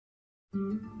Okay,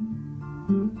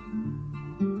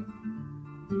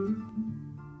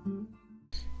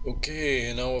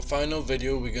 in our final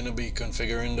video we're going to be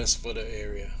configuring this footer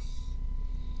area.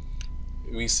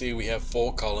 We see we have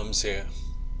 4 columns here,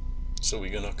 so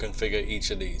we're going to configure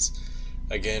each of these.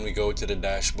 Again, we go to the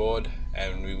dashboard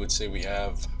and we would say we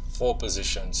have 4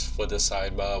 positions for the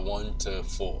sidebar, 1 to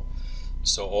 4.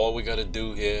 So all we got to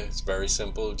do here is very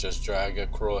simple, just drag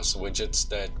across widgets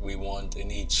that we want in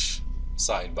each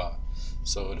sidebar.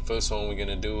 So the first one we're going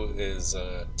to do is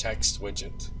a text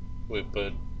widget. We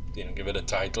put, give it a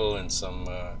title and some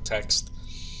text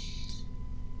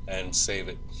and save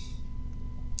it.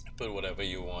 Put whatever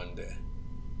you want there,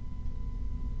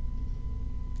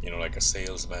 like a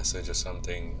sales message or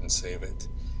something, and save it.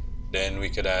 Then we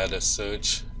could add a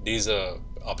search. These are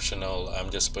optional,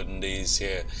 I'm just putting these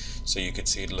here so you could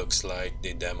see it looks like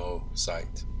the demo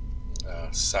site.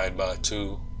 Sidebar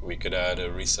 2, we could add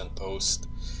a recent post.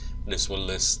 This will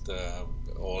list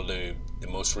all the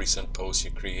most recent posts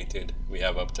you created. We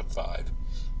have up to 5.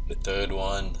 The third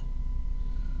one,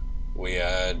 we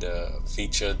add a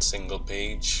featured single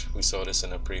page. We saw this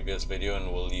in a previous video,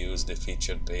 and we'll use the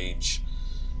featured page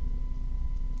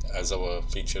as our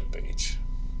featured page.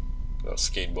 Our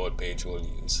skateboard page we'll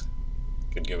use.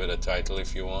 Could give it a title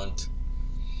if you want.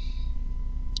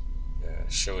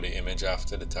 Show the image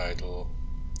after the title.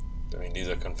 These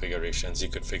are configurations you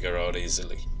could figure out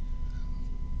easily.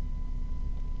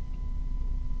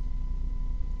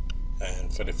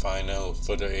 And for the final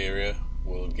footer area,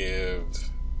 we'll give,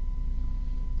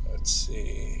 let's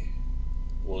see,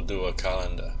 we'll do a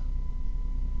calendar.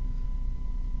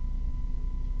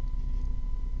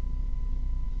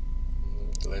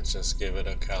 Let's just give it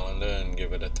a calendar and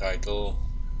give it a title.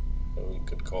 We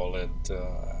could call it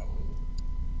a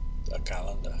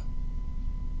calendar.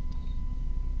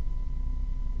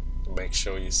 Make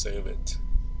sure you save it.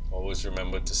 Always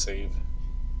remember to save.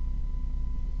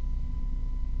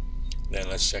 Then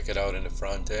let's check it out in the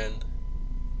front end.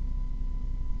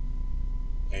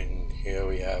 And here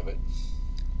we have it.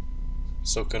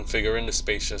 So configuring the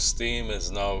Spacious theme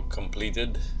is now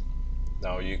completed.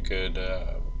 Now you could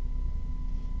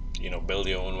build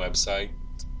your own website,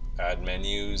 add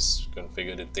menus,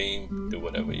 configure the theme, do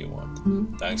whatever you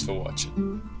want. Thanks for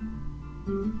watching.